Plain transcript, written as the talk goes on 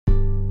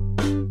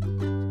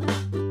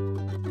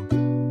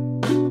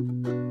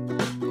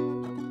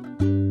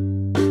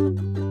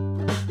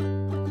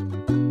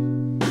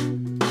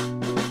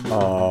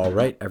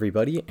right,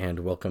 everybody,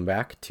 and welcome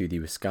back to the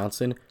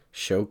Wisconsin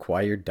Show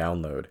Choir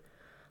Download.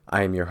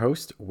 I am your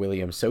host,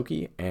 William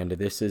Soki, and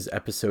this is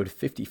episode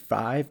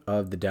 55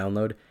 of the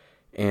download,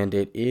 and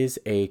it is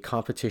a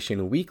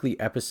competition weekly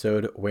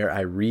episode where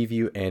I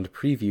review and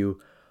preview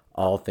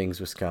all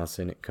things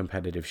Wisconsin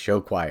competitive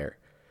show choir.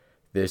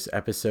 This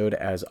episode,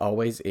 as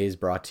always, is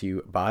brought to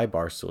you by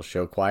Barstool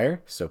Show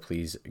Choir, so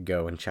please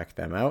go and check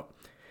them out.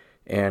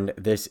 And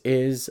this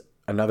is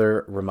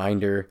another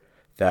reminder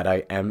that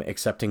I am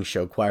accepting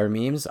show choir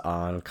memes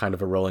on kind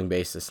of a rolling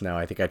basis now.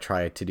 I think I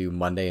try to do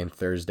Monday and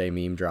Thursday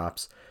meme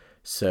drops.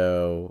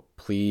 So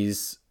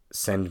please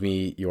send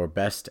me your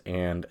best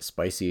and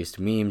spiciest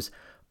memes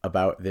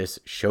about this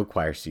show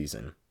choir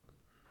season.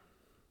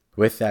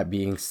 With that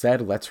being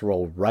said, let's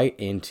roll right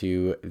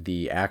into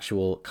the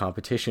actual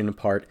competition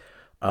part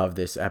of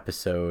this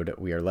episode.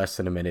 We are less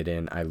than a minute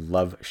in. I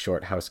love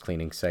short house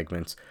cleaning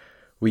segments.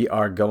 We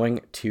are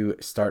going to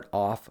start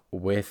off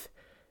with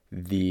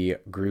the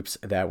groups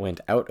that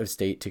went out of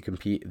state to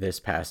compete this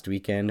past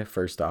weekend.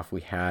 First off,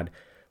 we had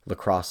La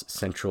Crosse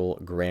Central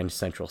Grand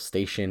Central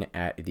Station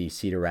at the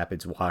Cedar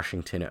Rapids,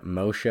 Washington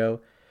Mo Show.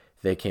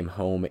 They came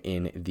home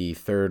in the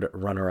third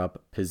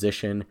runner-up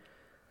position.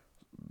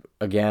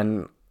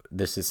 Again,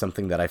 this is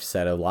something that I've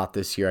said a lot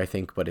this year, I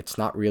think, but it's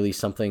not really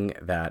something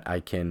that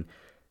I can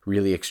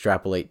really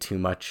extrapolate too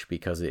much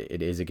because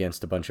it is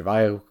against a bunch of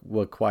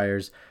Iowa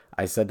choirs.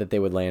 I said that they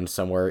would land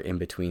somewhere in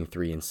between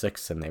 3 and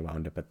 6, and they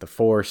wound up at the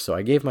 4, so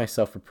I gave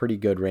myself a pretty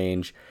good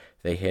range.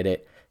 They hit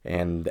it,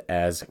 and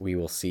as we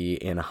will see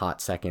in a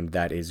hot second,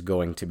 that is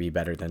going to be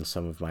better than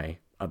some of my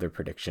other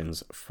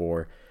predictions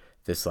for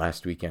this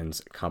last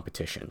weekend's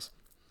competitions.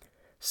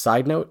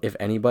 Side note, if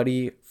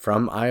anybody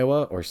from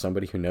Iowa or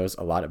somebody who knows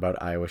a lot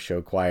about Iowa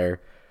show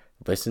choir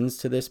listens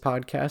to this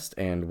podcast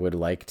and would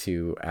like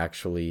to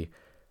actually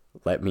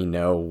let me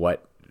know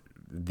what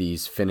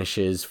these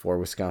finishes for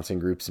Wisconsin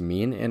groups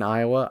mean in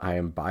Iowa, I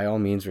am by all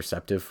means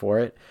receptive for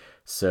it.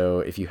 So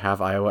if you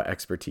have Iowa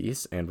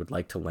expertise and would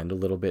like to lend a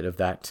little bit of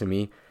that to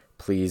me,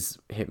 please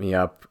hit me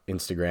up,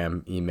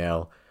 Instagram,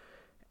 email,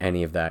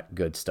 any of that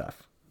good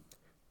stuff.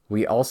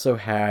 We also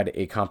had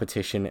a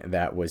competition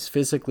that was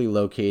physically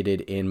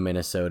located in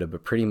Minnesota,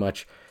 but pretty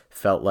much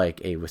felt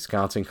like a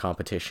Wisconsin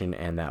competition,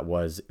 and that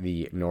was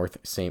the North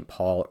St.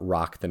 Paul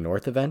Rock the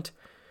North event.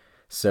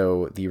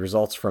 So the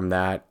results from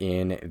that: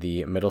 in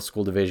the middle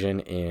school division,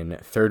 in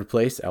third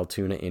place,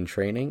 Altoona in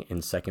Training;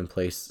 in second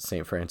place,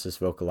 St. Francis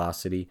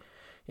Vocalosity;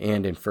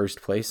 and in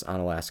first place,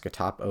 Onalaska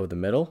Top O the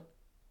Middle.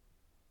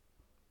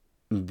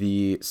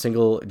 The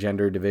single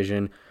gender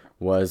division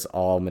was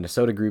all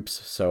Minnesota groups,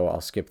 so I'll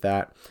skip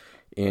that.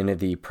 In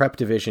the prep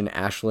division,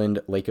 Ashland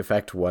Lake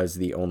Effect was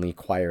the only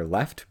choir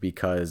left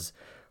because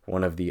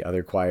one of the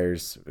other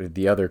choirs,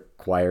 the other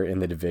choir in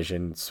the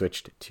division,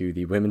 switched to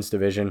the women's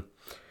division.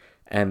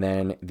 And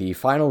then the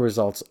final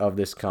results of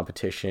this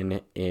competition: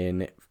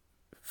 in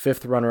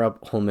fifth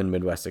runner-up, Holman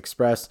Midwest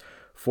Express;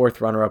 fourth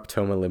runner-up,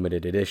 Toma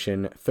Limited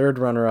Edition; third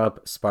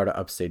runner-up, Sparta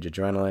Upstage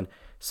Adrenaline;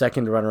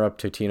 second runner-up,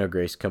 Totino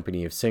Grace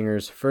Company of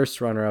Singers;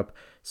 first runner-up,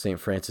 St.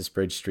 Francis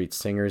Bridge Street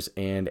Singers;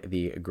 and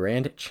the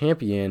grand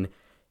champion,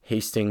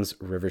 Hastings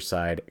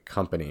Riverside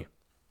Company.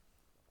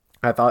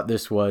 I thought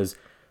this was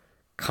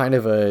kind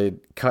of a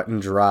cut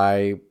and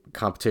dry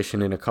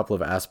competition in a couple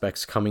of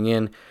aspects coming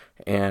in,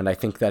 and I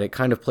think that it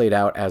kind of played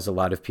out as a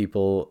lot of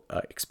people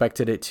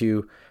expected it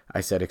to.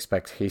 I said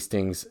expect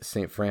Hastings,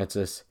 St.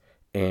 Francis,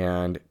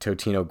 and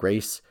Totino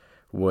Grace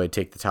would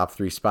take the top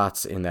 3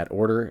 spots in that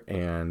order,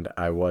 and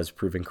I was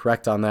proven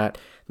correct on that.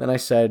 Then I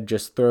said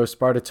just throw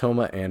Sparta,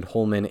 Toma, and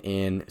Holman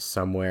in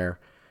somewhere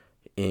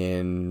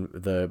in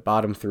the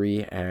bottom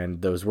 3,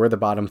 and those were the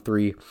bottom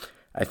 3.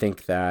 I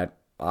think that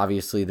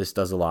obviously this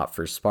does a lot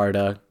for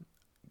Sparta.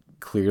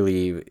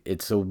 Clearly,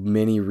 it's a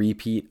mini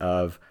repeat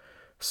of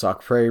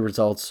Sauk Prairie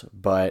results,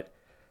 but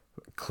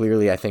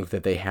clearly I think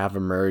that they have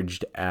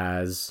emerged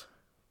as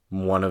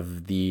one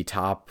of the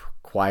top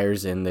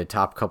choirs in the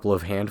top couple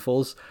of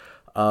handfuls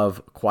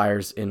of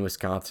choirs in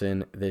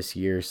Wisconsin this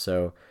year.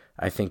 So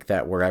I think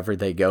that wherever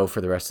they go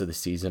for the rest of the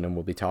season, and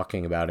we'll be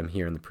talking about them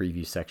here in the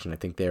preview section, I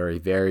think they are a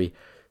very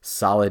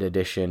solid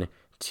addition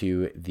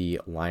to the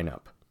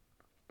lineup.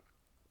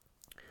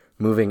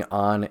 Moving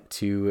on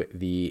to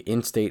the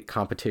in-state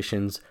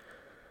competitions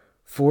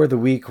for the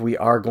week, we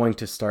are going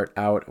to start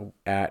out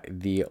at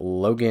the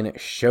Logan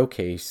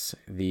Showcase.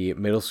 The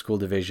middle school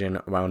division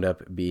wound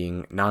up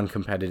being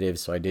non-competitive,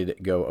 so I did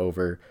go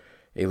over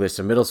a list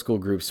of middle school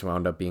groups,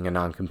 wound up being a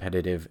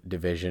non-competitive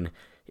division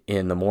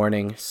in the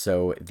morning.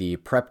 So the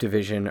prep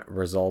division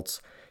results: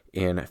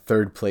 in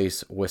third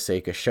place,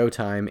 Waseca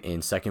Showtime;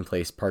 in second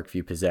place,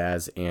 Parkview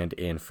Pizzazz; and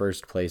in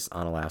first place,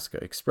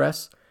 Onalaska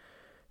Express.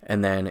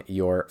 And then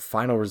your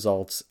final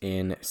results: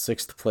 in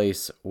sixth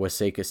place,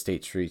 Waseca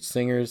State Street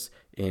Singers;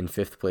 in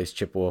fifth place,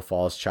 Chippewa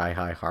Falls Chi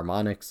High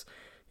Harmonics;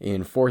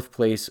 in fourth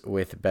place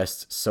with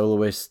Best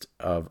Soloist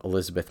of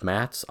Elizabeth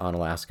Matz,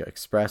 Onalaska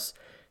Express;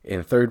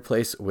 in third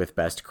place with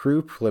Best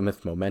Crew,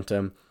 Plymouth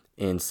Momentum;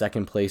 in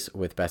second place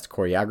with Best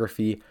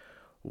Choreography,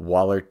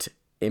 Wallert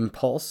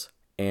Impulse;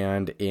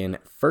 And in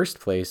first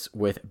place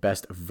with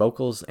Best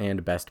Vocals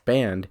and Best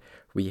Band,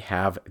 we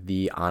have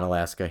the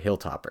Onalaska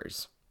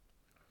Hilltoppers.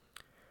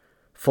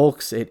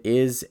 Folks, it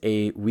is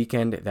a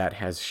weekend that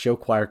has show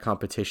choir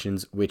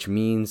competitions, which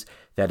means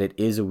that it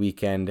is a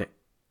weekend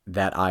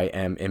that I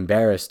am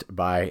embarrassed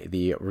by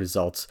the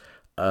results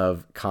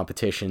of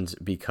competitions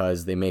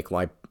because they make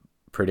my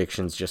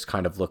predictions just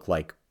kind of look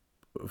like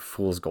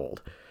fool's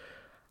gold.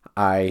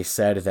 I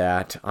said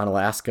that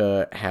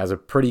Onalaska has a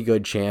pretty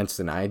good chance,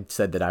 and I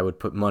said that I would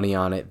put money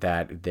on it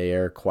that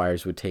their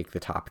choirs would take the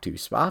top 2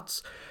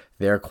 spots.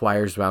 Their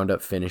choirs wound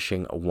up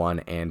finishing 1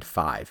 and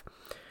 5.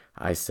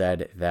 I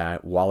said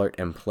that Wahlert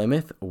and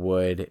Plymouth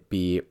would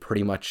be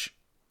pretty much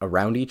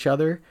around each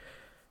other,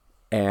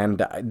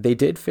 and they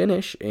did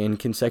finish in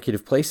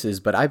consecutive places,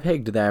 but I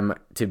pegged them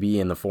to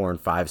be in the 4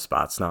 and 5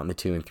 spots, not in the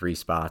 2 and 3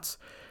 spots.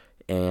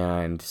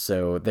 And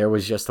so there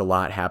was just a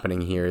lot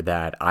happening here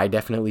that I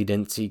definitely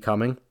didn't see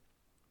coming.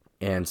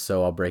 And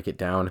so I'll break it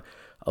down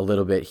a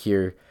little bit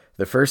here.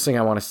 The first thing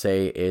I want to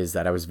say is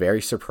that I was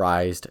very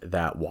surprised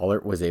that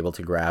Wahlert was able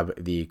to grab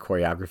the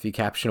choreography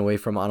caption away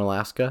from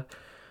Onalaska.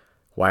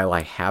 While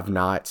I have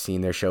not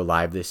seen their show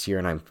live this year,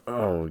 and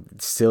I'm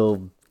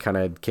still kind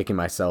of kicking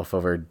myself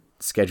over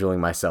scheduling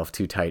myself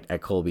too tight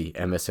at Colby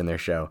and missing their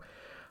show,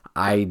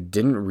 I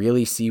didn't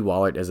really see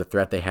Wahlert as a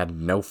threat. They had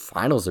no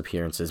finals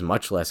appearances,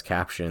 much less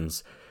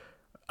captions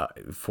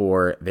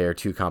for their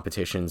 2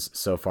 competitions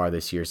so far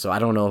this year. So I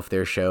don't know if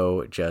their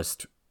show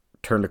just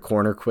turned a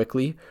corner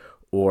quickly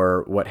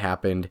or what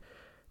happened,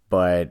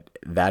 but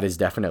that is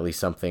definitely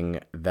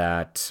something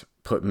that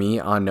put me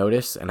on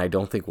notice, and I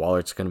don't think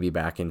Wahlert's going to be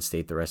back in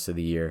state the rest of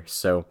the year.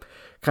 So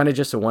kind of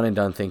just a one and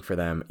done thing for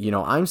them. You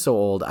know, I'm so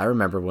old. I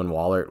remember when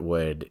Wahlert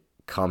would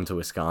come to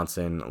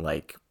Wisconsin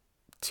like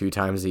 2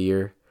 times a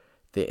year.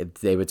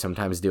 They would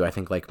sometimes do, I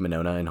think, like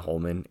Monona and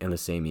Holmen in the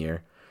same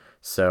year.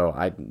 So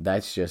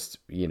that's just,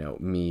 you know,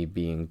 me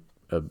being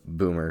a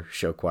boomer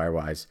show choir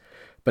wise.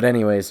 But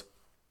anyways,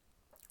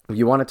 if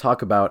you want to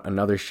talk about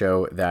another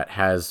show that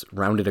has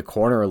rounded a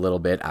corner a little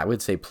bit, I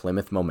would say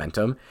Plymouth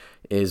Momentum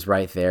is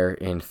right there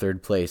in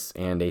 3rd place.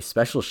 And a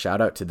special shout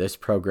out to this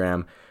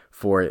program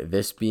for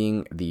this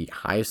being the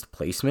highest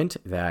placement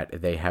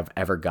that they have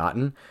ever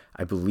gotten.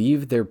 I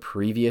believe their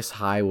previous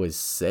high was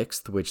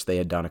 6th, which they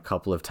had done a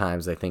couple of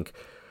times. I think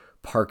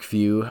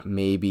Parkview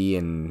maybe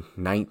in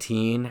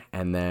 19,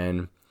 and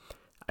then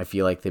I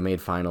feel like they made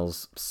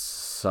finals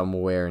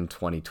somewhere in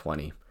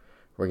 2020.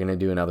 We're going to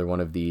do another one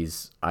of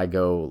these. I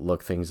go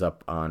look things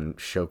up on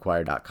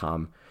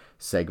showchoir.com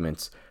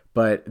segments.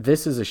 But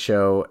this is a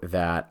show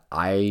that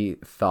I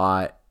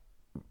thought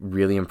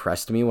really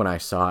impressed me when I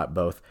saw it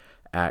both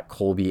at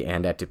Colby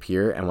and at De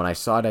Pere. And when I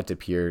saw it at De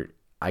Pere,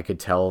 I could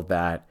tell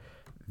that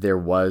there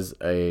was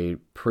a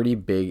pretty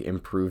big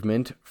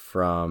improvement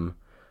from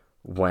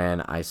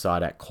when I saw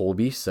it at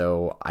Colby.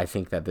 So I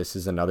think that this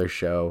is another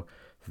show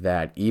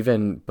that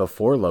even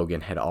before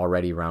Logan had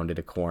already rounded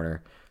a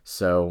corner.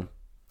 So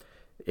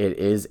it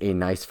is a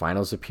nice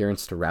finals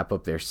appearance to wrap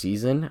up their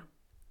season.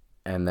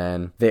 And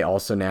then they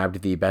also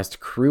nabbed the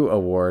Best Crew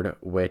Award,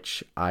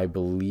 which I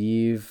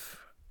believe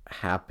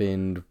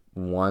happened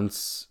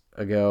once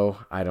ago.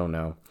 I don't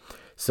know.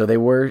 So they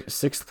were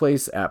 6th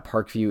place at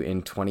Parkview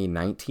in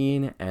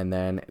 2019, and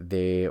then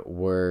they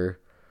were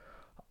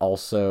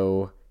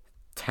also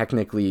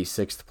technically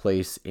 6th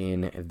place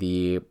in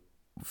the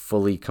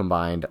fully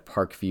combined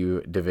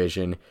Parkview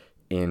division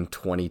in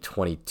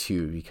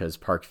 2022 because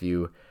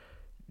Parkview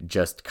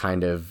just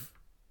kind of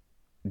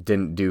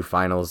didn't do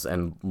finals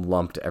and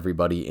lumped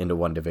everybody into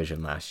one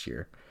division last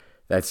year.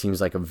 That seems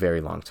like a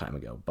very long time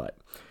ago, but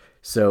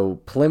so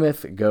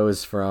Plymouth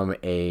goes from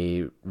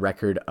a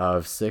record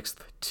of 6th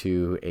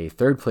to a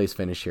 3rd place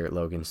finish here at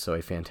Logan. So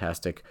a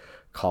fantastic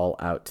call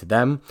out to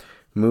them.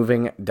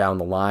 Moving down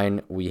the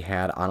line, we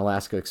had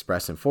Onalaska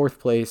Express in 4th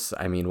place.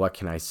 I mean, what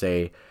can I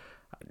say?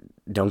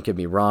 Don't get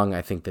me wrong.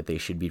 I think that they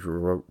should be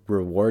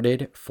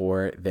rewarded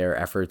for their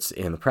efforts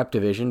in the prep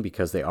division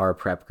because they are a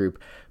prep group.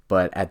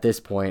 But at this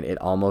point, it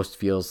almost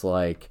feels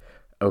like,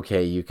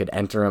 okay, you could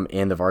enter them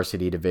in the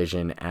varsity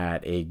division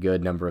at a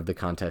good number of the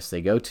contests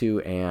they go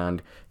to,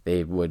 and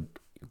they would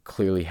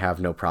clearly have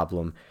no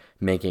problem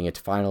making it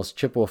to finals.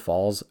 Chippewa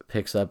Falls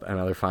picks up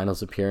another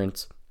finals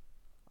appearance.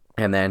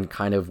 And then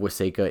kind of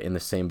Waseca in the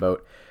same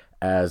boat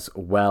as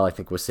well. I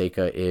think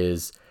Waseca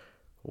is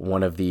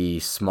one of the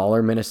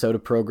smaller Minnesota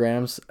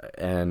programs,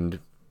 and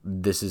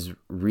this is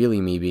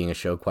really me being a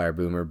show choir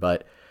boomer,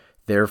 but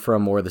they're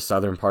from more the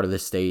southern part of the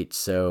state,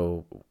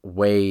 so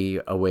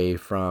way away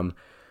from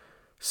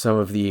some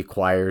of the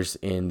choirs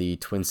in the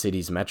Twin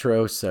Cities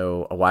metro.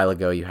 So a while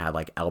ago you had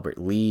like Albert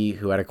Lee,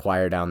 who had a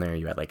choir down there.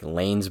 You had like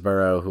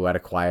Lanesboro, who had a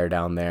choir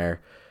down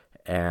there.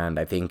 And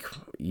I think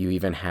you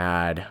even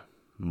had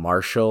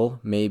Marshall,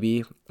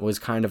 maybe, was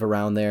kind of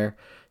around there.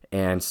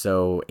 And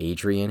so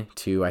Adrian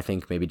too, I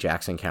think maybe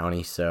Jackson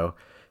County. So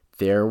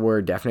there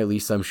were definitely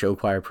some show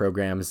choir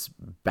programs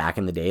back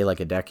in the day,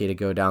 like a decade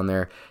ago down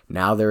there.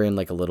 Now they're in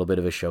like a little bit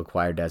of a show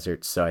choir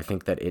desert. So I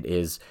think that it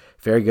is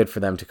very good for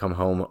them to come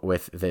home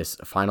with this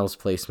finals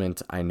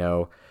placement. I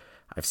know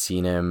I've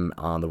seen him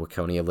on the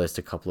Waconia list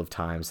a couple of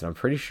times, and I'm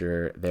pretty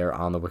sure they're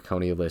on the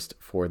Waconia list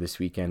for this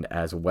weekend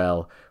as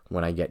well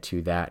when I get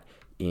to that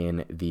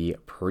in the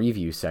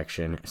preview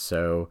section.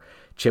 So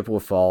Chippewa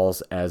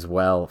Falls as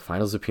well.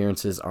 Finals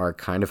appearances are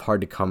kind of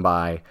hard to come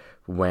by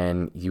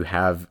when you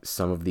have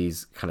some of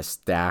these kind of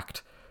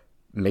stacked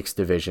mixed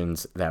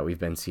divisions that we've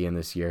been seeing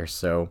this year.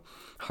 So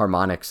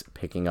Harmonics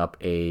picking up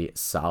a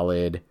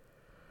solid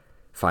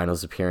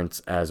finals appearance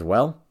as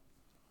well.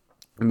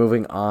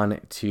 Moving on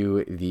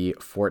to the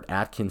Fort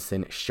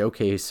Atkinson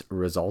Showcase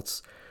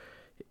results.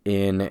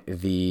 In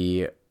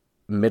the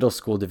middle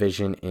school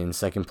division, in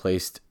second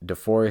place,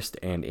 DeForest,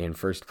 and in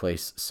first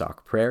place,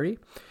 Sauk Prairie.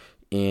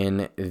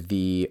 In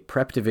the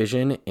prep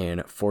division,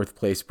 in fourth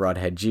place,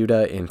 Broadhead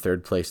Judah, in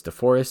third place,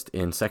 DeForest,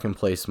 in second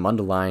place,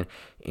 Mundelein,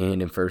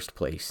 and in first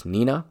place,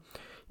 Neenah.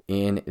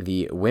 In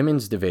the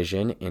women's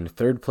division, in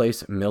third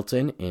place,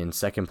 Milton, in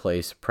second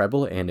place,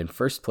 Preble, and in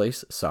first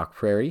place, Sauk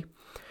Prairie.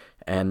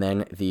 And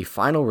then the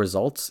final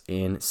results: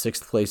 in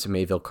sixth place,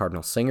 Mayville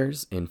Cardinal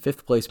Singers; in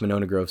fifth place,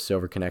 Monona Grove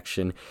Silver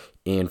Connection;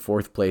 in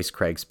fourth place,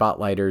 Craig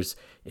Spotlighters;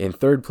 in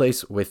third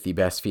place, with the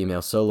best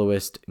female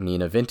soloist,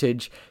 Neenah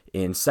Vintage;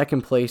 in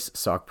second place,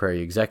 Sauk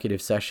Prairie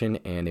Executive Session;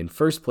 and in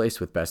first place,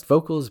 with best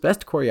vocals,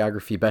 best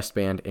choreography, best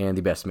band, and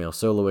the best male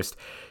soloist,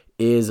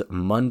 is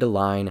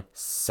Mundelein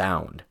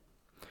Sound.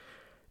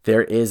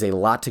 There is a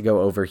lot to go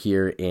over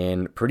here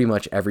in pretty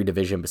much every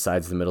division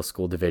besides the middle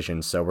school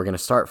division. So we're going to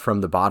start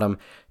from the bottom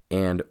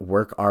and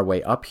work our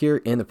way up here.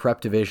 In the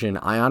prep division,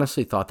 I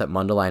honestly thought that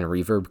Mundelein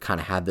Reverb kind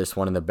of had this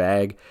one in the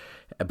bag,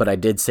 but I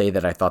did say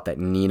that I thought that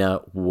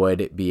Neenah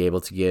would be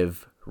able to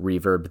give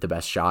Reverb the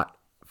best shot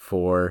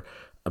for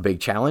a big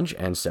challenge,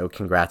 and so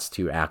congrats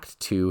to Act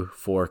 2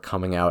 for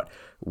coming out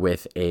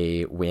with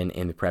a win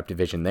in the prep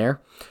division there.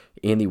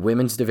 In the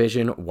women's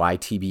division,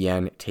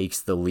 YTBN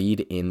takes the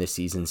lead in the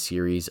season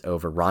series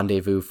over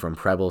Rendezvous from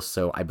Preble,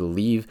 so I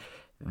believe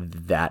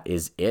that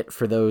is it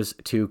for those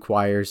two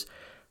choirs.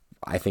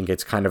 I think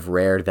it's kind of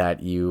rare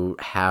that you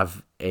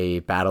have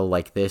a battle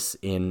like this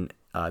in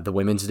the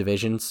women's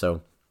division.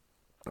 So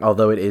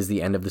although it is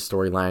the end of the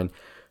storyline,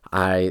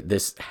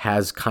 this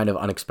has kind of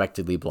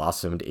unexpectedly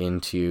blossomed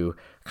into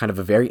kind of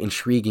a very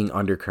intriguing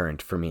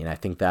undercurrent for me. And I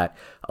think that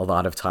a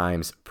lot of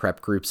times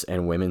prep groups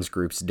and women's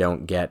groups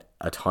don't get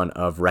a ton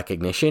of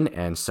recognition.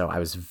 And so I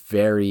was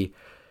very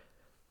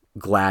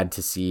glad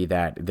to see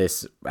that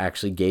this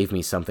actually gave me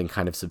something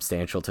kind of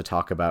substantial to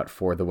talk about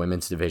for the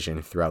women's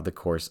division throughout the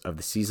course of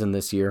the season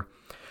this year.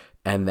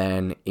 And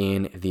then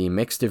in the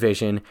mixed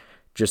division,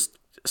 just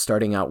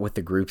starting out with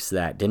the groups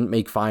that didn't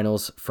make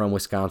finals from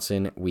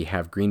Wisconsin, we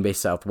have Green Bay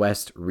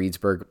Southwest,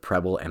 Reedsburg,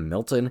 Preble, and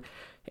Milton.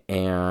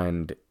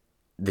 And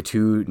the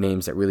two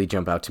names that really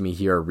jump out to me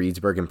here are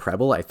Reedsburg and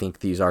Preble. I think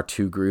these are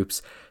two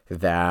groups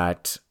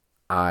that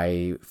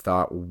I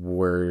thought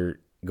were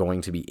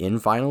going to be in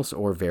finals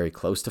or very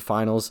close to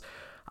finals.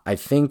 I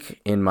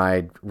think in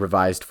my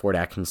revised Fort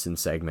Atkinson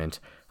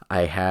segment,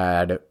 I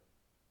had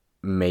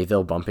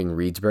Mayville bumping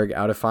Reedsburg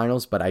out of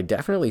finals, but I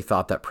definitely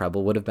thought that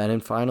Preble would have been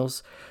in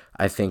finals.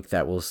 I think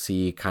that we'll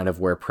see kind of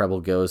where Preble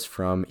goes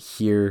from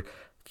here.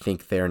 I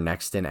think they're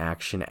next in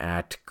action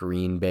at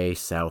Green Bay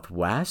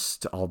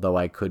Southwest, although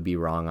I could be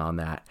wrong on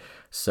that.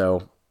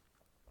 So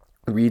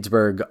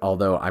Reedsburg,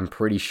 although I'm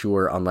pretty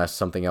sure unless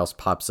something else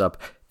pops up,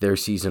 their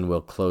season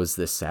will close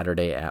this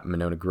Saturday at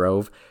Monona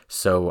Grove,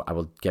 so I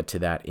will get to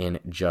that in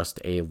just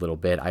a little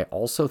bit. I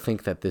also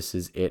think that this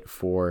is it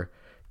for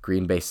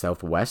Green Bay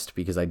Southwest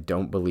because I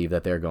don't believe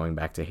that they're going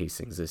back to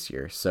Hastings this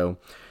year. So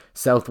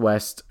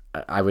Southwest,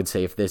 I would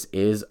say if this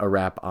is a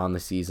wrap on the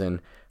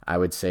season, I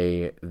would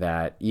say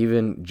that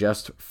even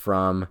just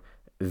from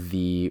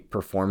the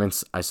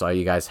performance I saw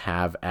you guys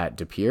have at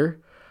De Pere,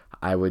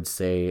 I would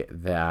say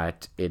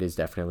that it is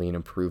definitely an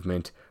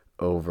improvement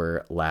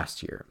over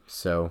last year.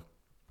 So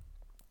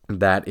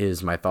that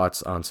is my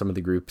thoughts on some of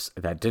the groups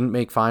that didn't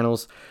make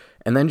finals.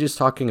 And then just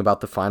talking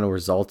about the final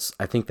results,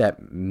 I think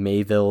that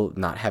Mayville,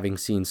 not having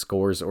seen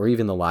scores or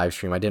even the live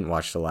stream, I didn't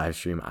watch the live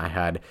stream. I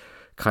had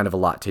kind of a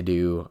lot to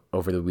do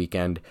over the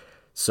weekend.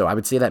 So I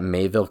would say that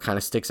Mayville kind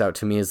of sticks out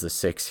to me as the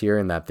 6 here,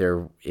 and that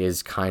there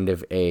is kind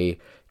of a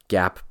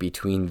gap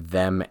between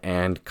them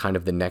and kind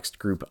of the next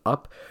group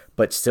up.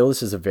 But still,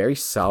 this is a very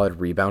solid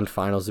rebound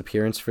finals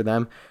appearance for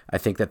them. I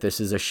think that this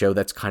is a show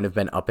that's kind of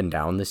been up and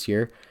down this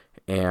year,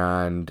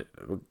 and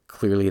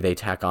clearly they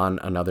tack on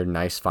another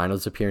nice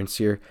finals appearance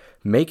here.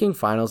 Making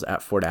finals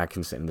at Fort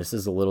Atkinson, this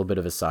is a little bit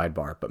of a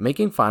sidebar, but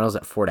making finals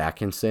at Fort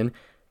Atkinson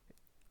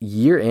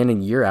year in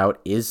and year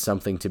out is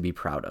something to be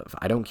proud of.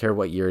 I don't care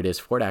what year it is.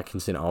 Fort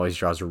Atkinson always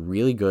draws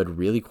really good,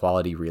 really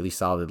quality, really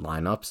solid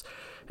lineups.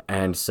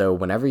 And so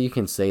whenever you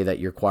can say that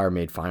your choir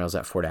made finals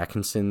at Fort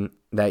Atkinson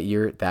that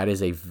year, that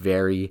is a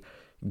very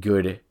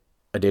good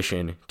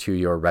addition to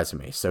your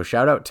resume. So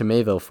shout out to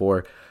Mayville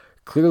for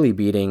clearly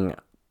beating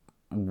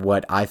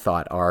what I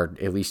thought are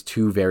at least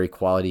two very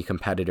quality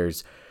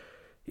competitors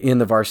in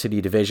the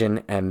varsity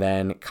division. And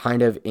then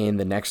kind of in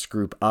the next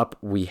group up,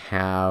 we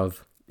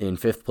have in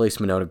 5th place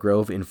Monona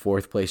Grove, in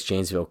 4th place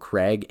Janesville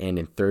Craig, and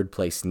in 3rd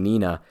place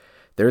Neenah.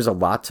 there's a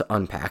lot to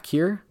unpack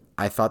here.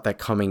 I thought that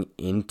coming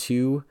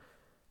into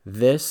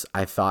this,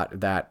 I thought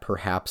that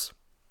perhaps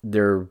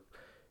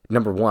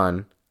number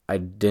one, I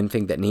didn't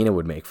think that Nina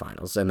would make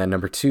finals. And then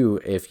number two,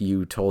 if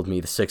you told me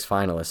the 6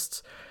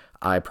 finalists,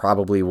 I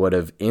probably would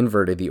have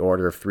inverted the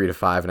order of 3 to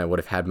 5, and I would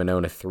have had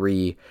Monona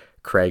 3,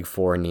 Craig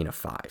 4, and Nina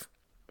 5.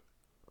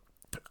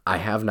 I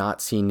have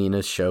not seen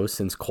Nina's show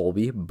since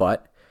Colby,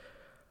 but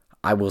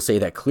I will say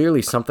that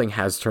clearly something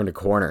has turned a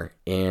corner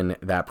in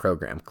that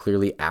program.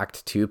 Clearly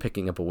Act 2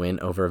 picking up a win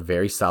over a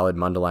very solid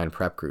Mundelein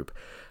prep group.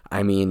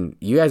 I mean,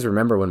 you guys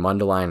remember when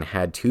Mundelein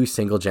had 2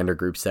 single-gender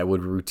groups that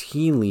would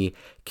routinely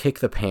kick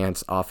the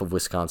pants off of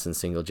Wisconsin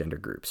single-gender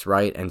groups,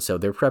 right? And so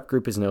their prep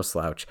group is no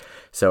slouch.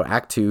 So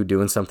Act 2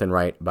 doing something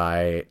right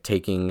by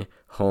taking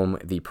home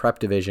the prep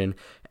division,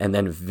 and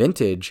then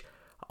Vintage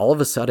all of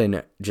a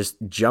sudden just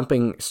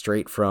jumping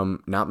straight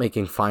from not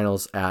making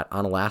finals at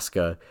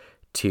Onalaska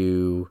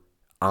to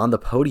on the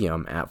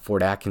podium at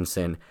Fort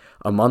Atkinson.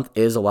 A month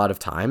is a lot of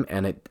time,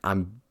 and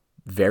I'm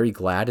very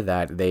glad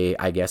that they,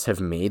 I guess,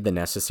 have made the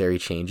necessary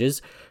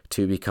changes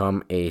to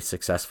become a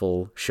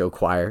successful show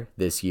choir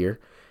this year.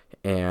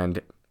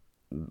 And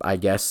I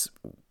guess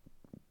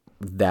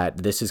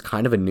that this is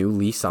kind of a new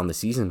lease on the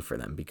season for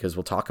them, because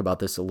we'll talk about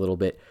this a little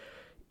bit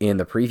in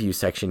the preview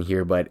section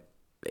here, but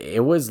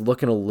it was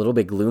looking a little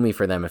bit gloomy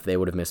for them if they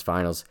would have missed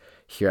finals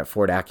here at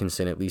Fort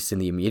Atkinson, at least in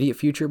the immediate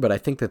future. But I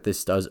think that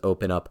this does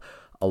open up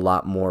a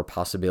lot more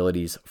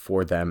possibilities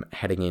for them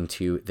heading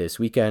into this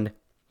weekend.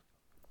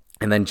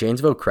 And then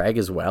Janesville Craig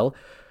as well.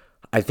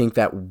 I think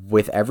that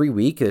with every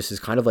week, this is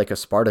kind of like a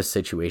Sparta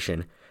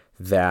situation,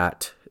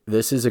 that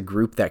this is a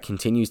group that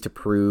continues to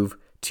prove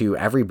to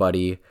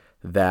everybody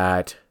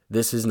that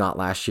this is not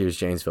last year's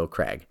Janesville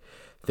Craig.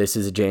 This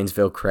is a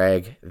Janesville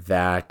Craig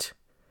that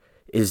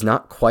is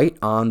not quite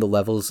on the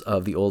levels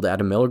of the old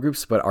Adam Miller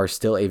groups, but are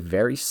still a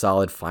very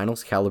solid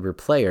finals caliber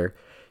player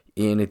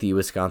in the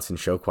Wisconsin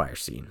show choir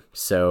scene.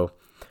 So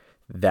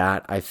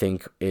that, I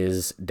think,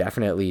 is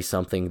definitely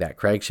something that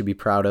Craig should be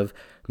proud of.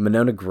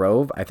 Monona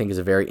Grove, I think, is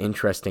a very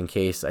interesting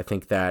case. I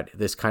think that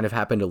this kind of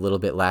happened a little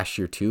bit last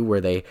year too, where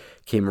they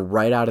came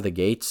right out of the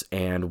gates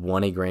and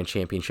won a grand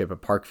championship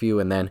at Parkview,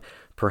 and then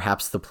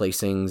perhaps the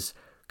placings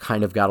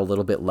kind of got a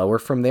little bit lower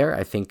from there.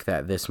 I think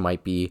that this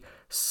might be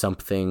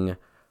something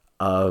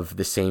of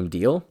the same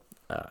deal.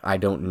 I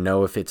don't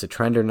know if it's a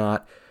trend or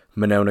not.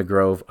 Monona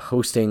Grove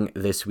hosting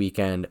this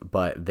weekend,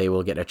 but they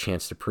will get a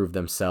chance to prove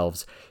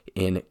themselves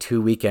in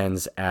 2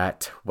 weekends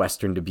at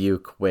Western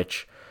Dubuque,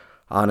 which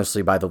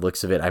honestly, by the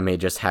looks of it, I may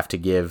just have to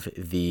give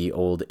the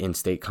old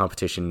in-state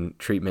competition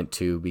treatment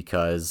to,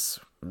 because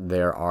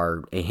there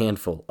are a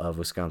handful of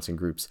Wisconsin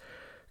groups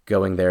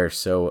going there.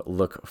 So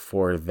look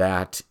for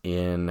that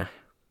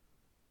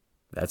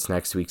that's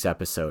next week's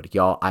episode.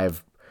 Y'all,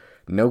 I've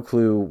no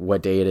clue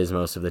what day it is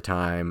most of the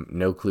time,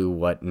 no clue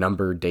what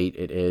number date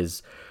it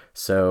is.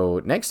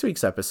 So next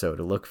week's episode,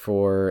 look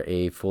for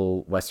a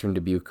full Western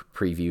Dubuque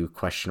preview, ?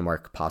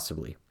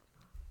 Possibly.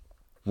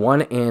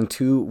 1 and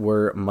 2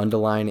 were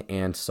Mundelein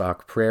and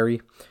Sauk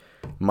Prairie.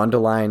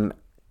 Mundelein,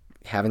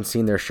 haven't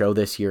seen their show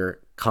this year,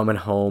 coming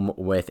home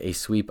with a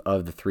sweep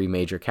of the 3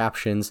 major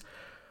captions.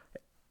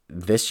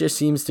 This just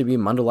seems to be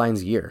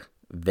Mundelein's year.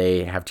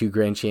 They have 2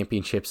 grand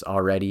championships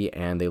already,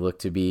 and they look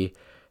to be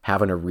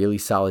having a really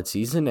solid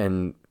season.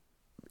 And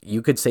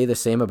you could say the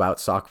same about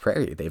Sauk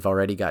Prairie. They've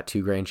already got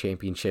 2 grand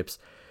championships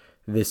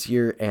this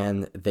year,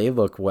 and they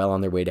look well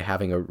on their way to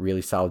having a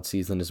really solid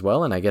season as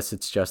well. And I guess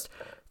it's just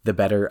the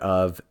better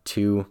of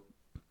 2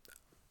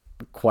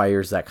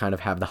 choirs that kind of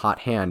have the hot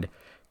hand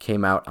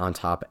came out on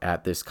top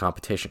at this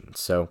competition.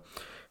 So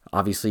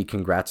obviously,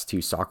 congrats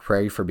to Sauk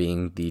Prairie for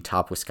being the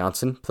top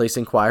Wisconsin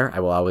placing choir. I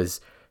will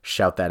always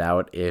shout that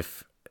out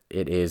if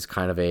it is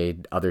kind of a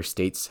other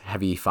states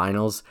heavy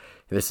finals.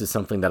 This is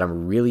something that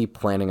I'm really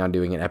planning on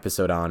doing an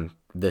episode on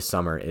this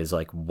summer, is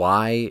like,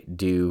 why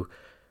do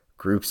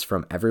groups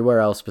from everywhere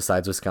else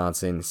besides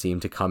Wisconsin seem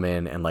to come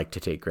in and like to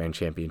take grand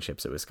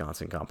championships at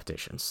Wisconsin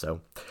competitions?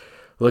 So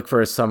look for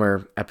a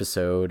summer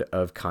episode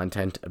of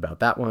content about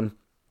that one.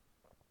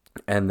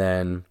 And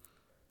then,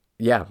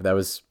 yeah, that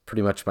was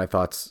pretty much my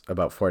thoughts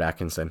about Fort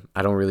Atkinson.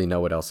 I don't really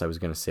know what else I was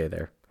going to say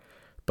there.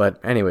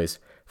 But anyways,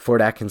 Fort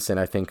Atkinson,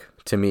 I think,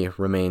 to me,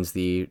 remains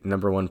the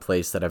number 1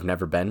 place that I've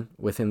never been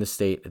within the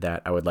state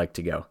that I would like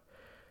to go.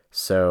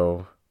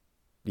 So,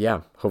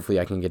 yeah, hopefully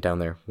I can get down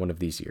there one of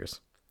these years.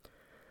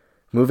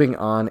 Moving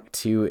on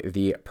to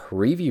the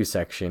preview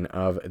section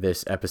of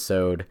this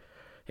episode.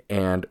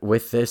 And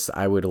with this,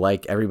 I would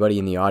like everybody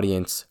in the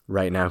audience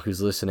right now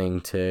who's listening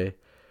to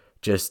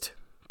just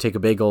take a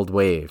big old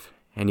wave.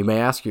 And you may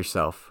ask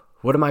yourself,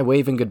 what am I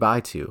waving goodbye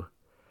to?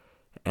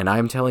 And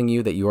I'm telling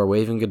you that you are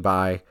waving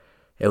goodbye,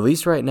 at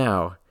least right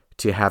now,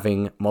 to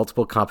having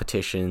multiple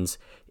competitions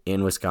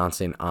in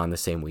Wisconsin on the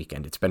same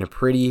weekend. It's been a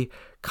pretty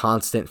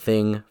constant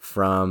thing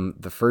from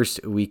the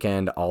first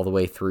weekend all the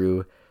way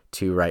through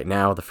to right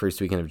now, the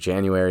first weekend of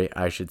January,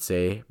 I should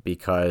say,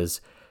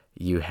 because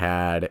you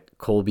had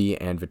Colby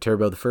and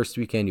Viterbo the first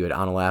weekend, you had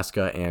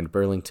Onalaska and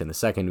Burlington the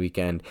second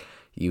weekend,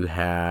 You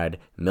had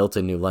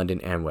Milton, New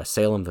London, and West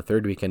Salem the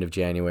third weekend of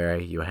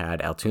January. You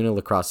had Altoona,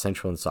 La Crosse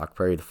Central, and Sauk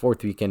Prairie the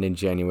fourth weekend in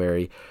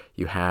January.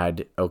 You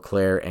had Eau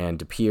Claire and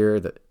De Pere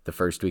the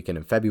first weekend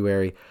in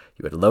February.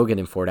 You had Logan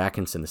and Fort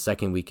Atkinson the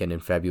second weekend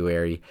in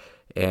February.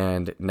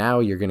 And now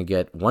you're going to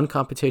get one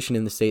competition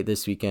in the state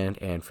this weekend,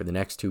 and for the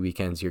next 2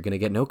 weekends, you're going to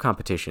get no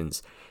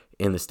competitions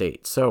in the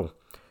state. So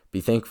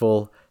be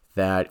thankful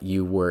that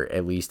you were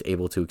at least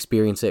able to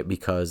experience it,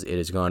 because it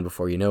is gone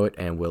before you know it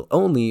and will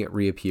only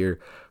reappear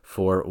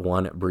for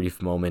one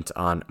brief moment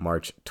on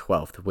March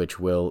 12th, which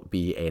will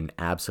be an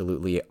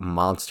absolutely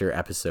monster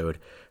episode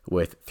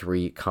with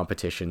 3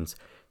 competitions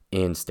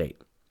in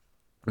state.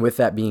 With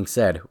that being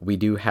said, we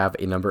do have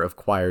a number of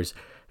choirs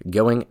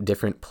going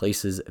different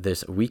places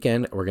this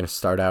weekend. We're going to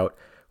start out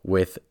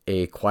with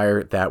a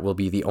choir that will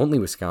be the only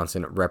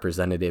Wisconsin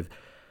representative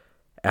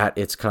at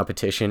its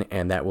competition,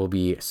 and that will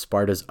be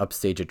Sparta's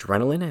Upstage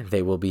Adrenaline.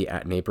 They will be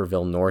at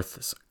Naperville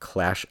North's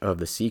Clash of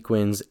the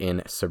Sequins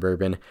in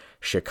suburban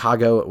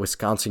Chicago.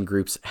 Wisconsin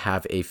groups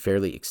have a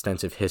fairly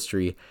extensive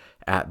history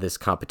at this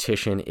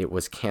competition. It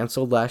was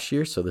canceled last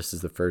year, so this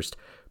is the first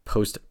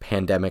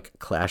post-pandemic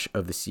Clash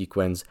of the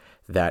Sequins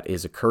that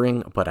is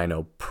occurring, but I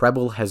know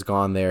Preble has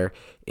gone there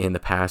in the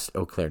past,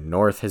 Eau Claire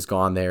North has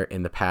gone there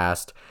in the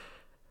past,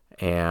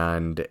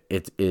 and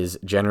it is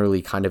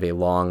generally kind of a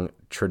long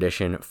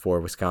tradition for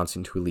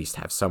Wisconsin to at least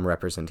have some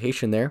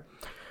representation there.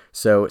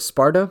 So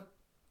Sparta,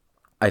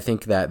 I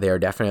think that they are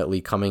definitely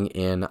coming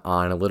in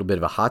on a little bit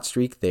of a hot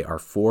streak. They are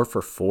 4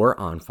 for 4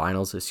 on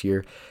finals this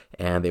year,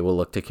 and they will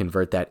look to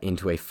convert that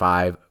into a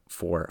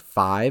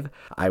 5-for-5.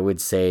 I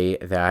would say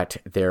that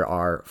there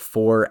are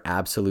 4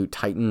 absolute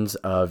titans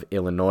of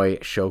Illinois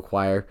show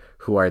choir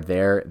who are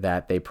there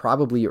that they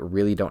probably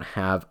really don't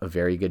have a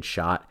very good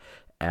shot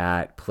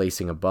at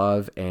placing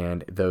above,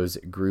 and those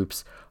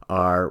groups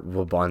are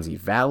Waubonsie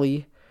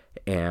Valley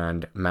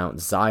and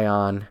Mount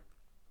Zion,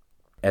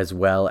 as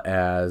well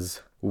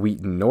as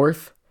Wheaton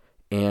North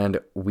and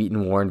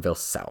Wheaton Warrenville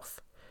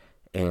South.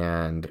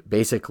 And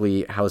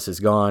basically how this has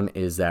gone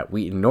is that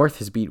Wheaton North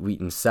has beat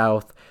Wheaton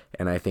South,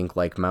 and I think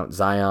like Mount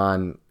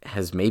Zion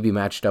has maybe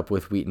matched up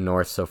with Wheaton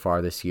North so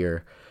far this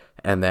year.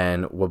 And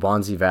then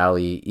Waubonsie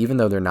Valley, even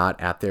though they're not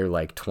at their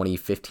like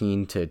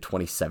 2015 to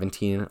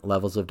 2017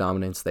 levels of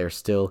dominance, they're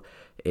still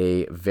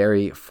a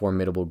very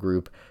formidable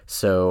group.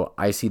 So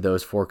I see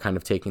those 4 kind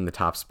of taking the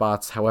top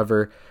spots.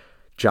 However,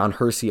 John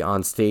Hersey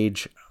on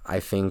stage, I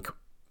think,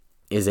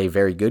 is a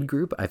very good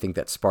group. I think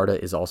that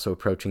Sparta is also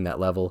approaching that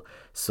level,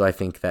 so I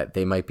think that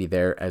they might be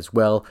there as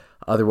well.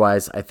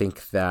 Otherwise, I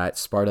think that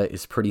Sparta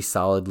is pretty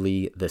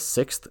solidly the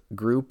 6th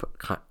group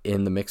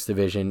in the mixed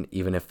division,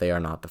 even if they are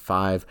not the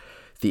 5.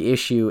 The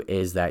issue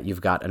is that you've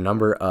got a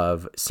number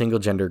of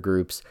single-gender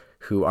groups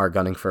who are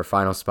gunning for a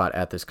final spot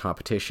at this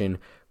competition.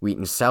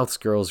 Wheaton South's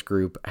girls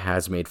group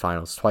has made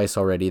finals twice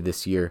already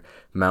this year.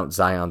 Mount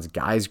Zion's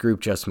guys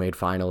group just made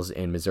finals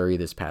in Missouri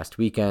this past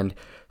weekend.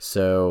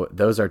 So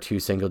those are 2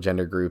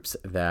 single-gender groups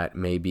that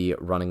may be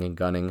running and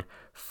gunning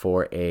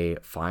for a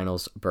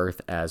finals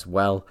berth as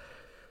well.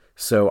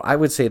 So I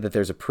would say that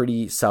there's a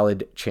pretty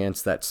solid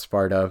chance that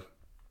Sparta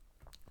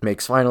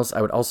makes finals.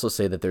 I would also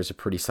say that there's a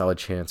pretty solid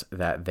chance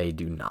that they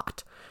do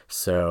not.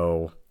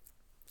 So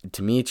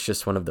to me, it's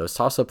just one of those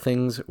toss-up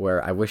things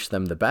where I wish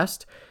them the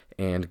best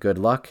and good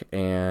luck,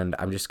 and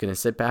I'm just going to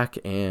sit back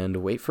and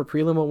wait for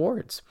prelim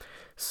awards.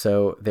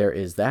 So there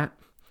is that.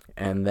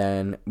 And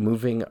then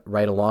moving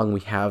right along,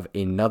 we have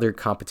another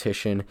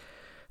competition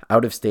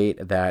out of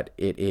state that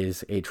it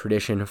is a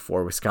tradition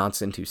for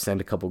Wisconsin to send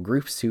a couple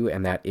groups to,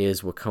 and that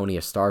is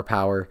Waconia Star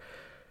Power.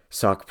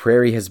 Sauk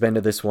Prairie has been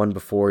to this one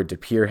before. De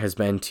Pere has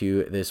been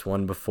to this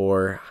one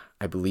before.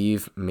 I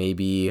believe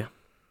maybe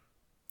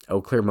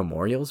Eau Claire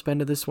Memorial's been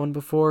to this one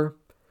before.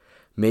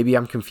 Maybe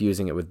I'm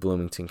confusing it with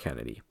Bloomington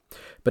Kennedy.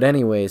 But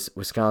anyways,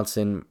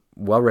 Wisconsin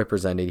well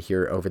represented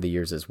here over the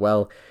years as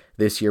well.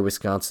 This year,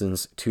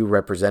 Wisconsin's 2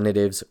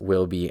 representatives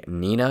will be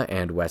Neenah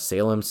and West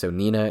Salem. So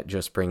Neenah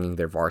just bringing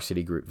their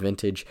varsity group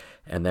Vintage,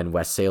 and then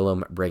West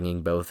Salem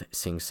bringing both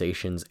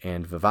Sensations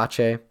and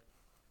Vivace.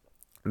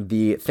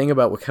 The thing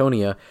about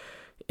Waconia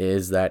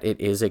is that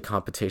it is a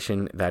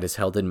competition that is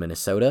held in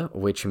Minnesota,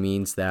 which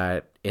means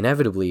that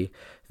inevitably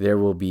there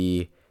will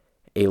be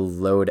a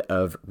load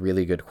of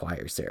really good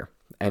choirs there.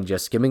 And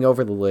just skimming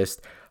over the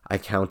list, I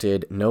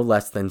counted no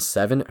less than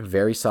 7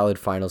 very solid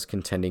finals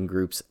contending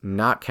groups,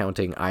 not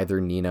counting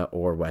either Neenah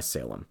or West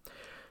Salem.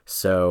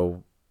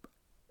 So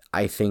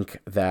I think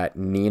that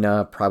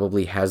Neenah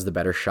probably has the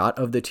better shot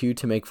of the 2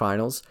 to make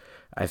finals.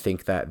 I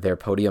think that their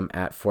podium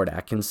at Fort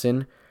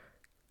Atkinson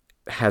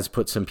has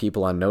put some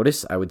people on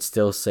notice. I would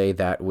still say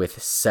that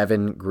with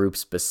 7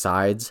 groups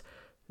besides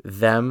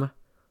them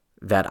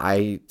that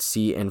I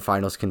see in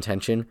finals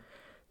contention,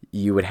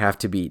 you would have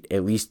to beat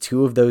at least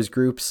 2 of those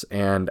groups.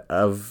 And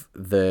of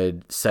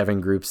the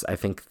 7 groups, I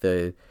think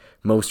the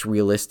most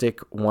realistic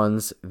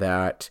ones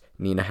that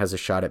Neenah has a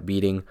shot at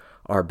beating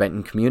are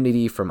Benton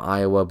Community from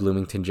Iowa,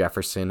 Bloomington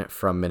Jefferson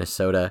from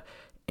Minnesota,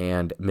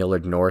 and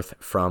Millard North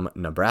from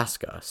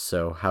Nebraska.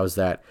 So how's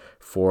that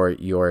for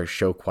your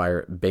show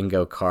choir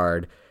bingo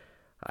card?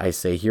 I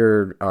say,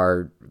 here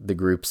are the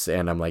groups,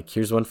 and I'm like,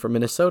 here's one from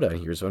Minnesota,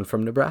 here's one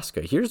from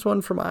Nebraska, here's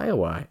one from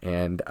Iowa,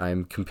 and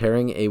I'm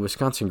comparing a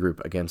Wisconsin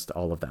group against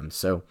all of them.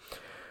 So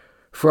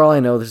for all I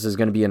know, this is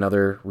going to be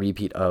another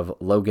repeat of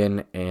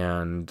Logan,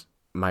 and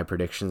my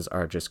predictions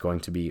are just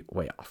going to be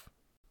way off.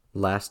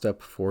 Last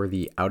up for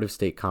the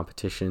out-of-state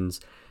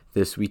competitions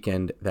this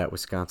weekend that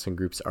Wisconsin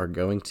groups are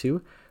going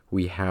to,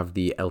 we have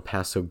the El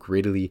Paso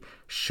Gridley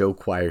Show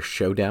Choir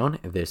Showdown.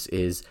 This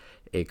is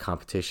a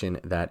competition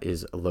that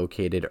is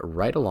located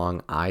right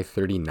along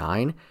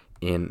I-39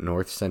 in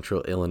north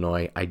central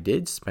Illinois. I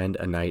did spend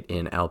a night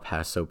in El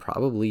Paso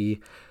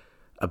probably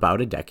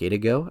about a decade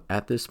ago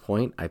at this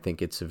point. I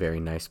think it's a very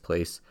nice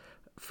place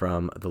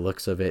from the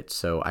looks of it,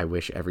 so I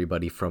wish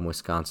everybody from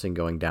Wisconsin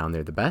going down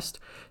there the best.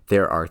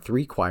 There are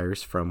 3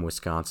 choirs from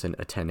Wisconsin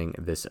attending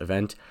this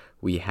event.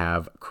 We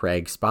have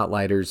Craig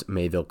Spotlighters,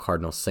 Mayville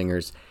Cardinal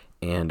Singers,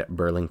 and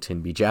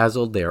Burlington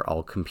Bejazzled. They're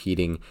all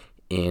competing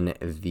in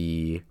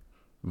the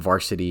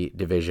varsity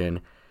division,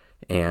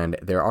 and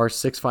there are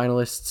 6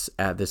 finalists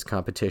at this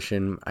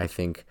competition. I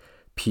think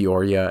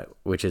Peoria,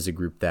 which is a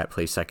group that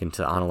plays second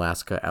to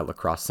Onalaska at La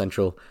Crosse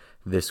Central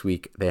this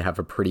week, they have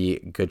a pretty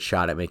good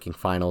shot at making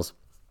finals.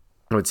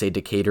 I would say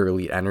Decatur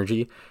Elite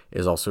Energy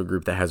is also a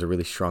group that has a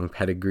really strong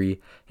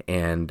pedigree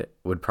and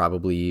would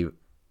probably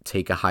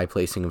take a high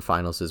placing in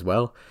finals as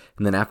well.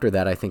 And then after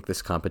that, I think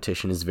this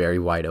competition is very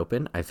wide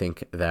open. I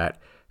think that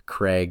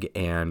Craig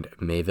and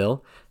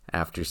Mayville,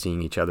 after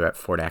seeing each other at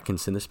Fort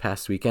Atkinson this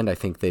past weekend, I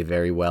think they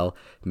very well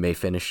may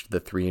finish the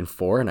 3 and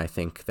 4. And I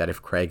think that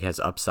if Craig has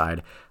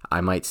upside,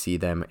 I might see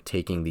them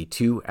taking the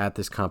 2 at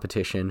this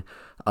competition.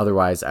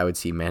 Otherwise, I would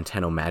see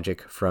Manteno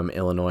Magic from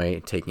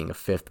Illinois taking a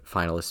 5th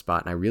finalist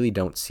spot. And I really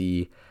don't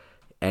see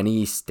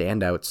any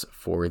standouts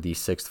for the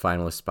 6th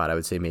finalist spot. I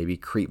would say maybe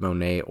Crete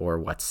Monet or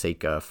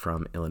Watseka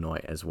from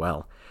Illinois as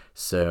well.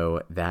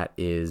 So that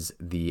is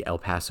the El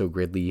Paso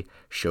Gridley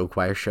Show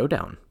Choir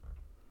Showdown.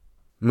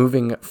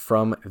 Moving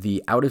from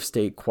the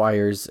out-of-state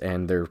choirs,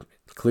 and there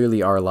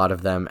clearly are a lot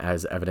of them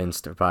as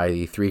evidenced by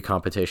the 3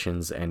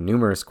 competitions and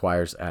numerous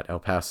choirs at El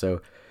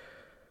Paso,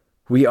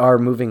 we are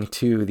moving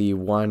to the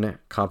one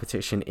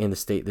competition in the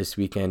state this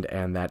weekend,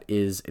 and that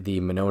is the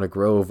Monona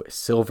Grove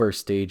Silver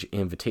Stage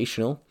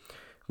Invitational.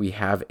 We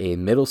have a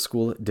middle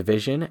school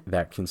division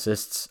that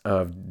consists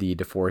of the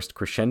DeForest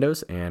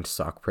Crescendos and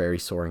Sauk Prairie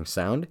Soaring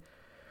Sound.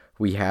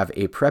 We have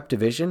a prep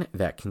division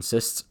that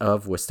consists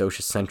of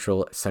Westosha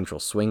Central, Central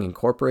Swing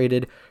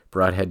Incorporated,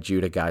 Broadhead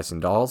Judah Guys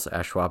and Dolls,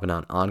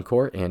 Ashwaubenon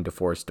Encore, and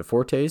DeForest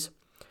DeFortes.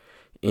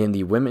 In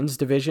the women's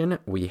division,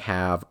 we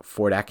have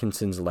Fort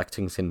Atkinson's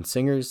Lexington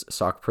Singers,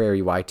 Sauk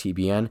Prairie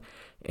YTBN,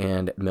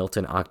 and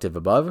Milton Octave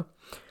Above.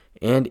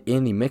 And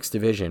in the mixed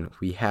division,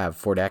 we have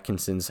Fort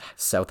Atkinson's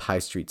South High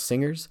Street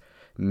Singers,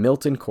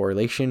 Milton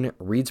Correlation,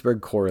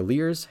 Reedsburg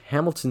Correliers,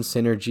 Hamilton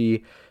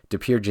Synergy, De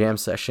Pere Jam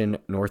Session,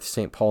 North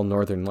St. Paul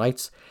Northern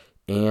Lights,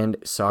 and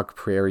Sauk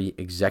Prairie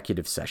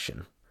Executive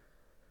Session.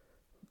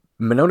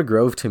 Monona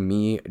Grove, to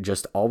me,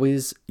 just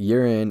always,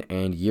 year in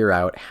and year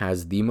out,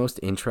 has the most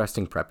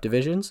interesting prep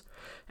divisions.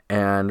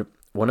 And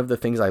one of the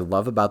things I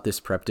love about this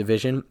prep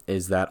division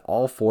is that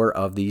all 4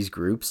 of these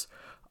groups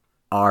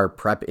are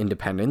prep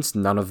independents.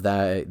 None of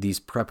these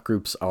prep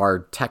groups are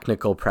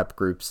technical prep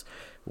groups,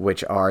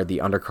 which are the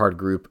undercard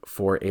group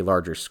for a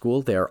larger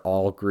school. They're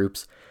all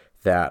groups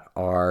that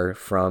are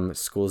from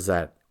schools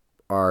that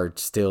are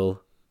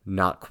still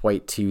not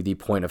quite to the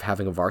point of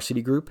having a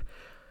varsity group.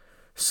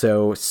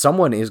 So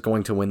someone is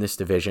going to win this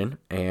division,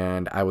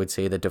 and I would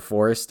say that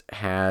DeForest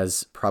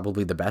has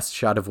probably the best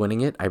shot of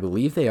winning it. I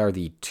believe they are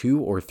the 2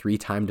 or 3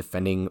 time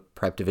defending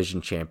prep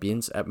division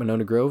champions at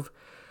Monona Grove.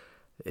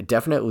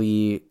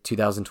 Definitely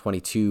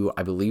 2022,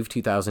 I believe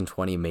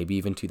 2020, maybe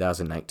even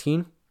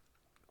 2019.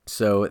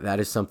 So that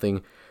is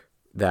something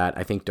that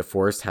I think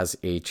DeForest has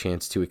a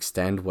chance to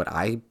extend what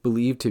I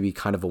believe to be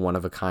kind of a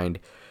one-of-a-kind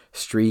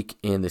streak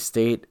in the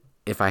state.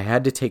 If I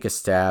had to take a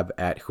stab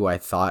at who I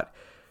thought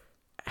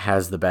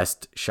has the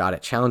best shot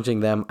at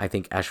challenging them, I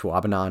think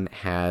Ashwaubenon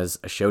has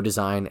a show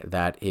design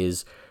that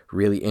is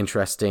really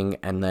interesting.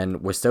 And then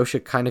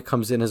Westosha kind of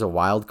comes in as a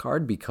wild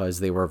card because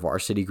they were a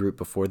varsity group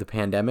before the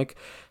pandemic.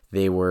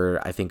 They were,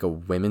 I think, a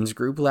women's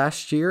group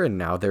last year, and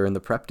now they're in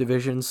the prep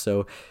division.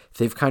 So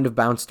they've kind of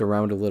bounced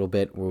around a little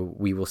bit.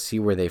 We will see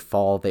where they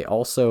fall. They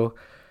also,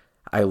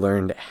 I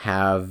learned,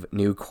 have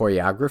new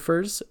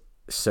choreographers.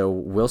 So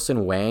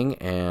Wilson Wang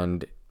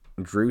and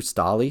Drew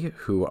Stolley,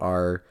 who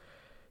are,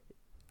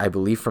 I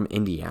believe, from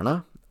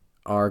Indiana,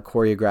 are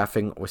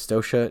choreographing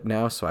Westosha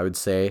now. So I would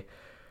say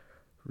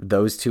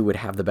those 2 would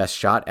have the best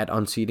shot at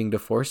unseating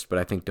DeForest, but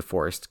I think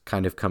DeForest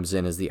kind of comes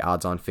in as the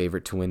odds-on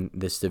favorite to win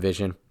this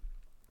division.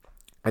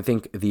 I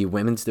think the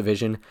women's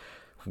division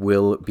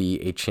will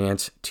be a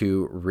chance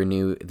to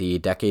renew the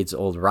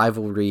decades-old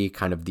rivalry,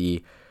 kind of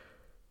the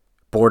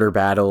border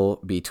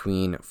battle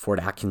between Fort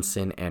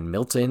Atkinson and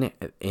Milton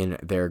in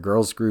their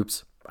girls'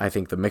 groups. I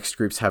think the mixed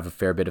groups have a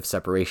fair bit of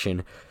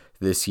separation.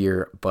 this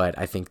year, but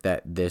I think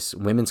that this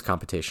women's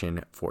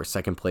competition for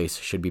second place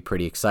should be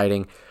pretty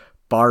exciting.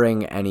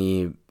 Barring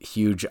any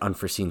huge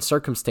unforeseen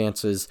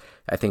circumstances,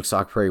 I think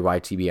Sauk Prairie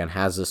YTBN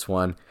has this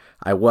one.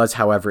 I was,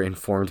 however,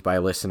 informed by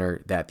a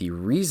listener that the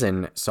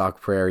reason Sauk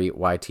Prairie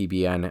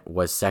YTBN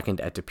was second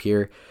at De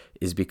Pere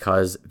is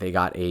because they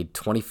got a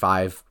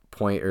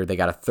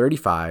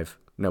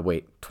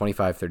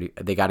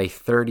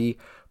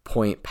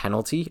 30-point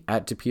penalty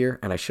at De Pere,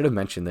 and I should have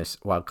mentioned this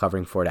while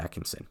covering Fort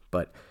Atkinson,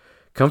 but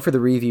come for the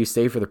review,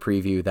 stay for the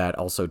preview, that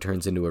also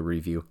turns into a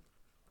review.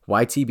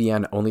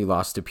 YTBN only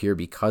lost De Pere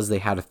because they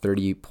had a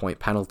 30-point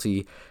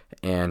penalty,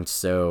 and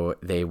so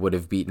they would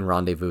have beaten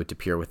Rendezvous at De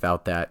Pere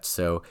without that.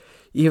 So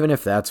even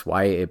if that's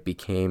why it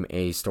became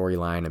a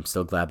storyline, I'm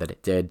still glad that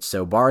it did.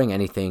 So barring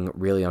anything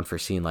really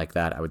unforeseen like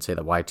that, I would say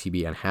that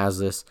YTBN has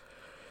this.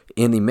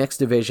 In the mixed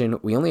division,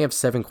 we only have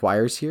 7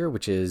 choirs here,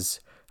 which is,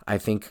 I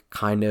think,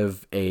 kind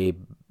of a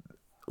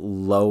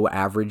low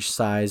average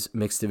size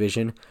mixed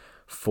division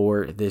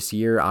for this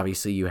year.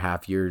 Obviously, you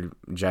have your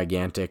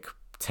gigantic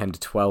 10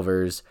 to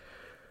 12ers,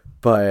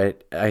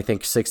 but I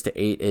think 6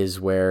 to 8 is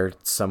where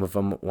some of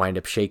them wind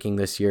up shaking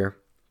this year.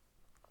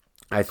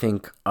 I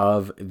think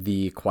of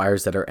the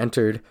choirs that are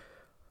entered,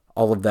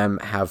 all of them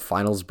have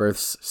finals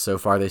berths so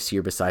far this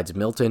year besides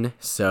Milton.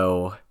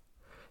 So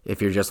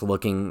if you're just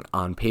looking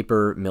on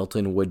paper,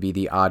 Milton would be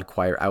the odd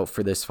choir out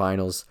for this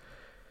finals.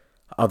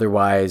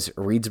 Otherwise,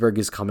 Reedsburg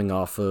is coming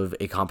off of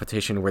a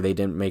competition where they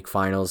didn't make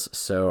finals,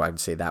 so I'd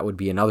say that would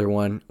be another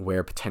one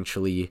where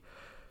potentially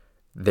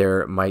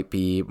there might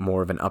be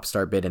more of an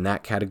upstart bid in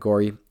that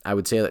category. I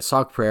would say that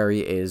Sauk Prairie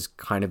is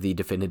kind of the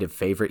definitive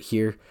favorite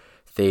here.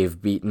 They've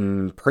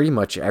beaten pretty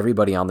much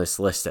everybody on this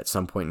list at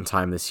some point in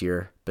time this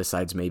year,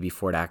 besides maybe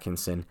Fort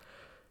Atkinson.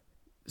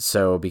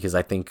 So, because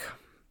I think,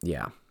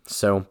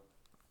 So,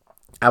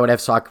 I would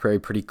have Sauk Prairie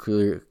pretty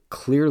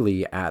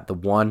clearly at the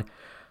 1.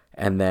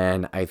 And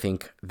then I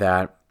think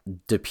that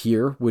De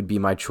Pere would be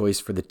my choice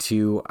for the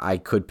 2. I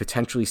could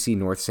potentially see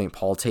North St.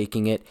 Paul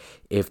taking it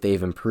if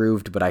they've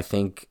improved, but I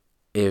think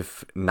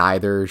if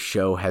neither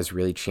show has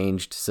really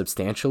changed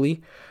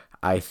substantially,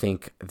 I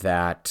think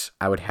that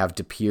I would have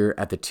De Pere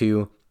at the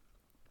 2,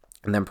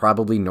 and then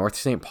probably North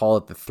St. Paul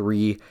at the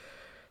 3.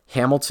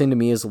 Hamilton to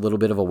me is a little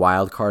bit of a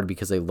wild card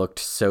because they looked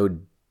so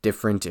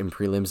different in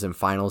prelims and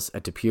finals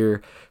at De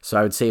Pere. So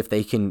I would say if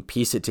they can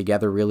piece it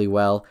together really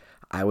well,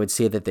 I would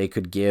say that they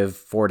could give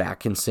Fort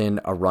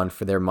Atkinson a run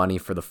for their money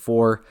for the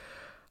 4.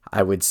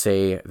 I would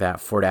say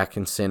that Fort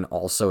Atkinson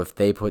also, if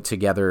they put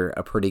together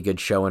a pretty good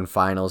show in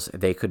finals,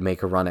 they could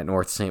make a run at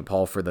North St.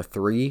 Paul for the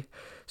 3.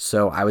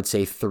 So I would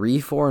say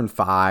 3, 4, and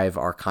 5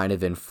 are kind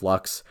of in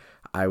flux.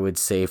 I would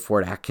say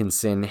Fort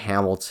Atkinson,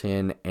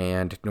 Hamilton,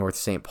 and North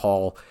St.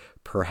 Paul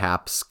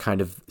perhaps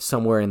kind of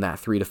somewhere in that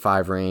 3 to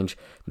 5 range.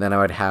 And then I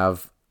would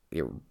have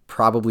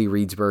probably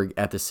Reedsburg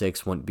at the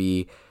 6. Wouldn't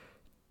be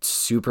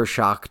super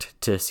shocked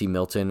to see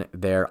Milton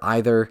there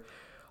either.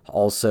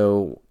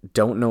 Also,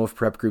 don't know if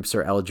prep groups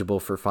are eligible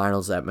for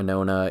finals at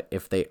Monona.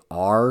 If they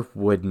are,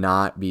 would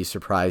not be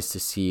surprised to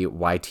see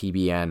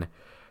YTBN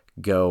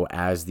go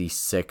as the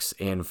 6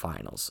 in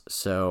finals.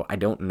 So I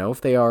don't know if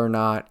they are or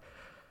not.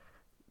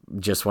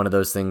 Just one of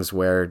those things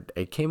where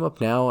it came up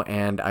now,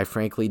 and I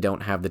frankly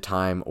don't have the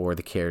time or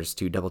the cares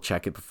to double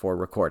check it before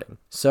recording.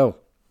 So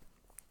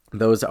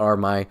those are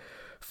my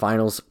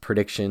finals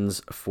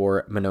predictions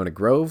for Monona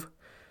Grove.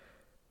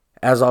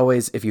 As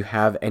always, if you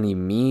have any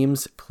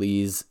memes,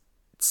 please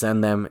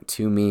send them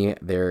to me.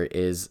 There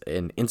is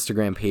an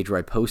Instagram page where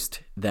I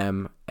post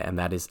them, and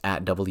that is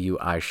at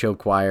WI Show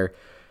Choir.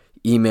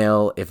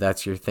 Email, if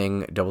that's your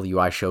thing,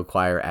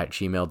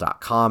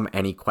 wishowchoir@gmail.com.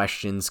 Any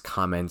questions,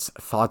 comments,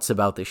 thoughts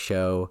about the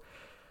show,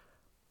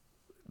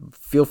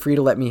 feel free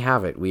to let me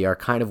have it. We are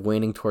kind of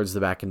waning towards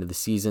the back end of the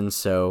season,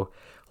 so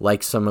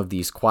like some of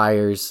these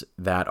choirs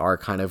that are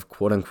kind of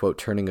quote-unquote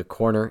turning a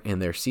corner in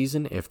their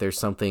season, if there's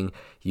something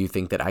you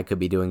think that I could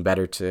be doing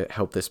better to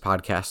help this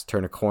podcast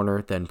turn a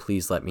corner, then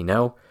please let me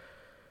know.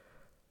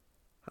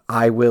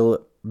 I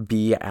will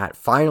be at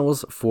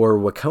finals for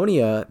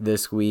Waconia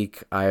this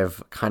week.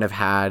 I've kind of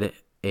had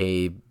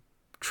a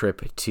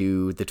trip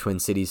to the Twin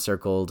Cities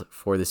circled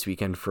for this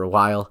weekend for a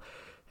while,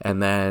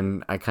 and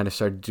then I kind of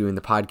started doing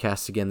the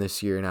podcast again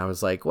this year, and I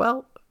was like,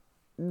 well,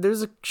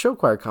 there's a show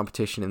choir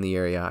competition in the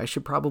area. I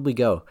should probably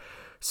go.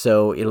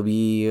 So it'll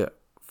be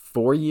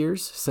 4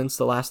 years since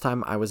the last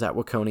time I was at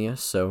Waconia.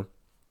 So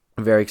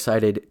I'm very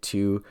excited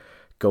to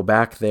go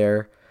back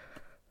there,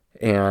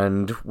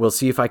 and we'll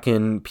see if I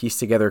can piece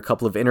together a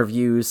couple of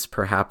interviews.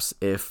 Perhaps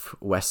if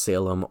West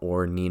Salem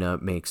or Nina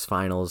makes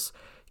finals,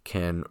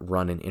 can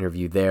run an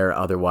interview there.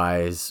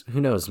 Otherwise,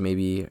 who knows?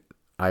 Maybe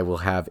I will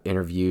have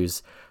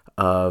interviews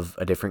of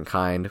a different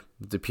kind.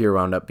 De Pere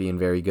wound up being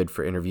very good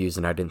for interviews,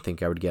 and I didn't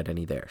think I would get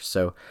any there.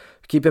 So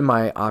keeping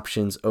my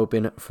options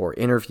open for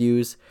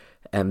interviews.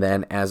 And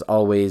then, as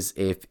always,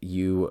 if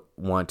you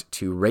want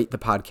to rate the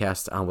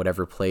podcast on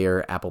whatever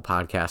player, Apple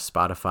Podcasts,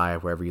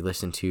 Spotify, wherever you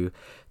listen to,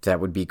 that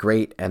would be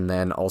great. And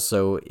then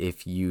also,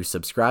 if you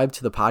subscribe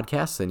to the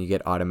podcast, then you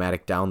get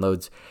automatic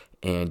downloads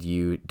and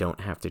you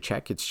don't have to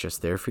check. It's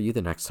just there for you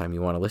the next time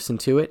you want to listen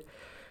to it.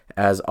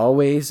 As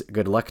always,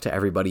 good luck to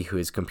everybody who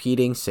is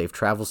competing. Safe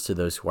travels to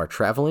those who are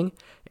traveling.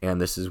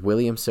 And this is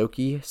William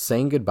Soki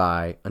saying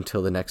goodbye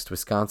until the next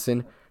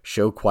Wisconsin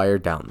Show Choir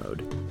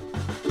Download.